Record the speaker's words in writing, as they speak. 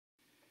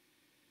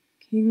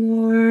King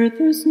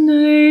Arthur's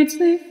knights,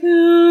 they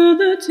filled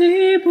the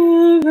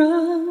table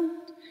round,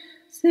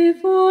 save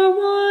for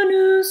one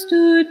who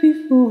stood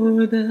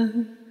before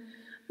them.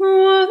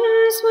 For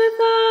once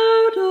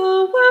without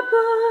a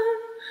weapon,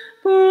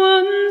 for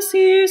once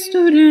he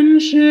stood in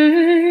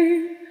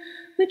shame.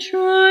 The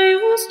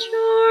trial's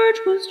charge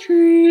was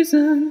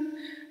treason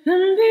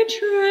and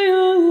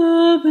betrayal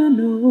of an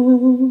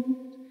oath.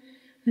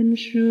 And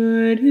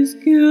should his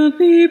guilt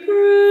be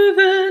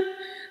proven,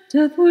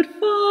 death would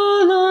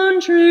fall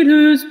on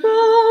traitors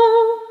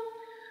both.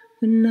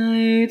 The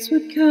knights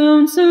would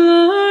counsel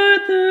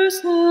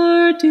Arthur's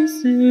hard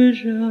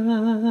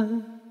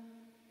decision.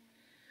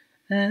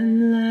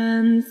 And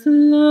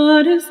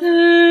Lancelot, his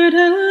head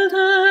held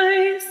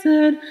high,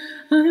 said,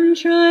 "I'm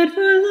tried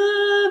for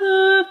love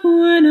of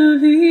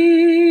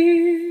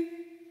Guinevere.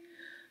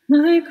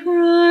 My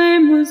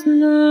crime was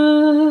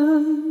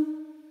love."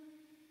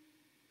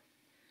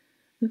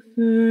 The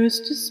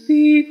first to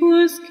speak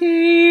was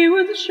Kay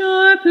with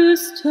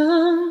sharpest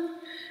tongue.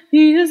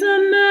 He is a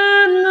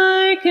man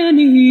like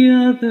any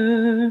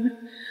other.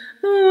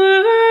 The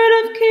word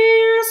of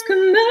kings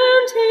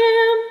command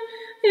him,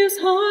 his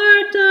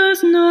heart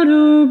does not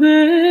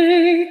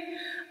obey.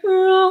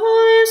 For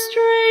all his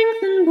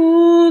strength and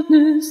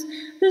boldness,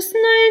 this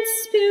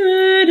knight's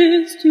spirit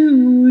is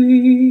too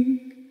weak.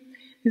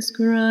 His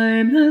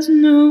crime has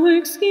no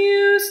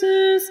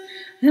excuses,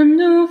 and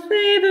no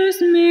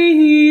favors may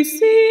he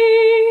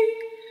seek.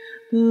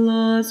 The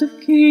laws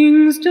of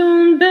kings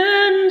don't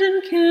bend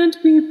and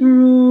can't be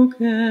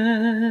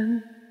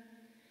broken.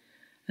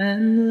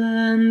 And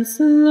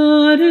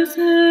Lancelot, his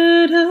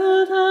head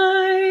held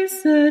high,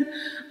 said,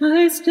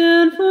 "I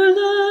stand for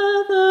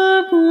love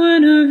of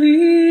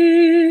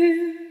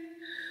Guinevere,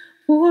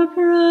 for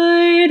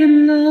pride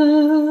and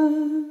love."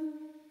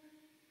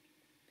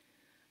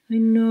 I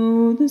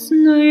know this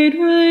knight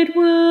right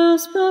well,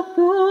 spoke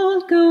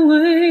bold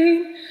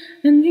Gawain,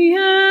 and he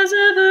has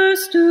ever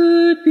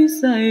stood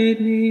beside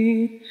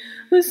me.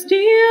 With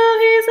steel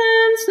he's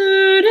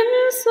answered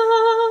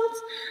insults,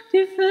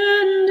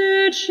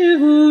 defended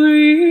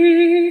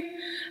chivalry,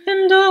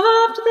 and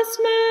oft this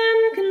man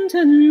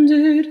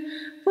contended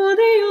for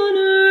the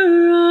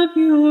honor of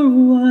your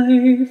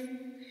wife.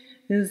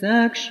 His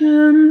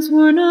actions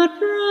were not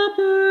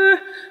proper,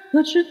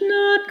 but should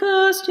not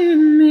cost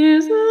him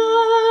his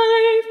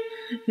life.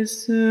 His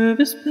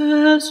service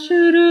past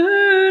should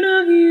earn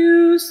of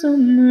you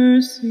some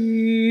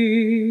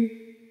mercy.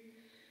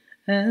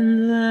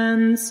 And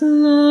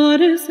Lancelot,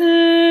 his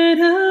head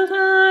held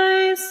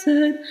high,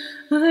 said,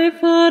 "I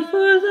fought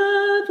for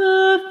love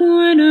of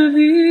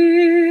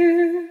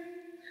Guinevere.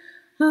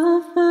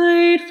 I'll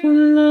fight for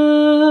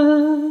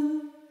love."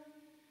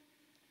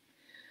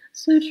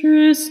 Sir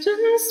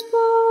Tristan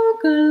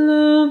spoke, "I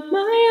love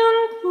my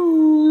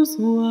uncle's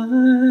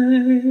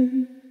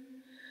wife.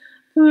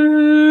 For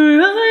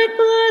her I'd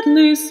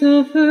gladly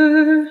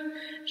suffer,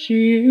 she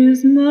is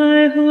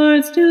my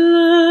heart's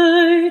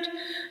delight.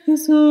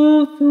 Is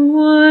oath the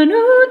one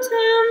who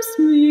tempts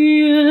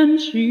me, and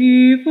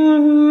she for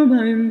whom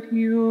I'm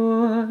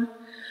pure.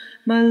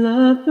 My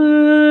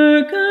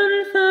lover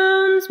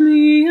confounds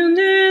me, and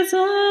is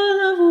all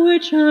of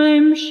which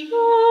I'm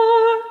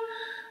sure.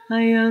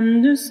 I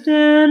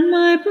understand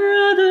my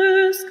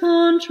brother's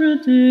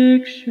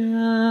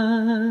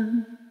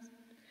contradictions."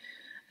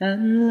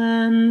 And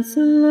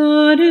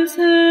Lancelot, his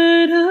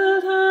head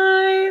held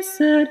high,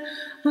 said,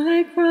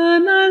 "I cry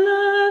my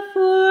love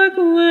for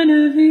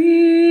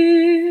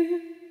Guinevere.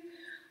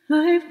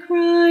 I've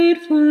cried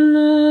for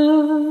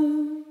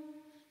love."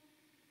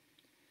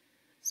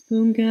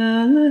 Spoke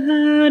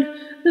Galahad,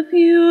 the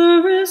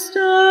purest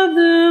of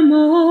them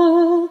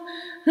all,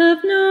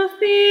 "Have no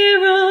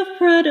fear of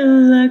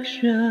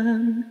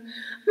predilection,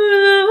 for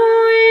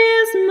though he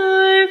is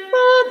my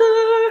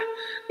father,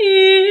 he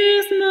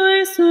is my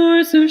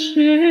source of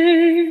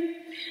shame.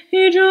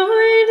 He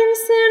joined in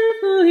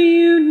sinful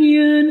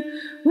union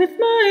with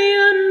my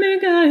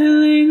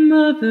unbeguiling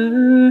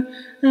mother,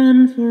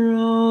 and for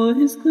all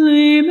his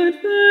claim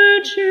at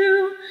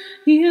virtue,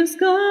 he has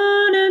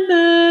gone and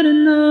bed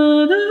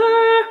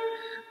another.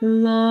 The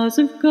laws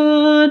of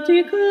God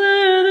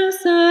declare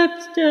this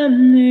act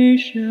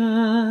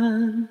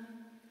damnation."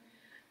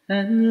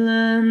 And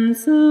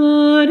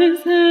Lancelot,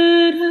 his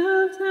head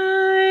held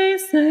high,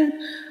 said,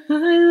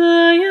 "I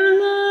lie in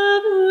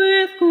love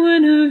with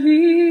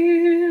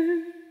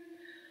Guinevere.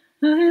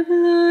 I've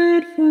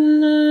lied for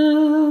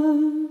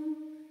love."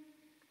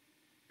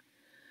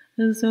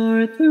 As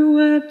Arthur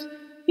wept,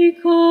 he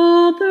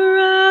called the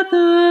wrath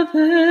of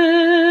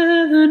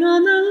heaven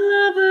on the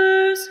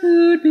lovers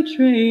who'd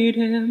betrayed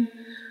him.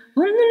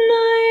 On the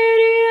night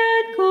he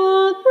had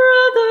called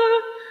brother,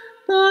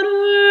 thought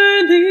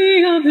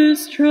worthy of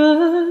his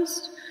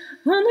trust.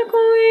 On the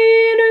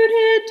queen who'd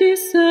hid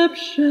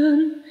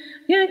deception,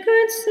 yet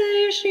could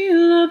say she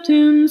loved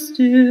him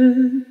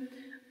still.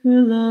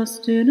 For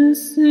lost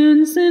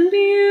innocence and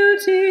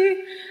beauty,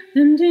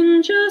 and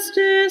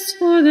injustice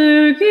for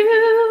their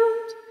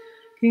guilt,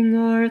 King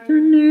Arthur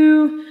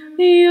knew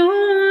the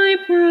only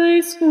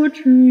price for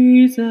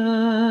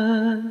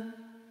treason.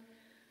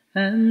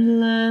 And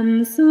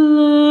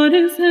Lancelot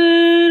is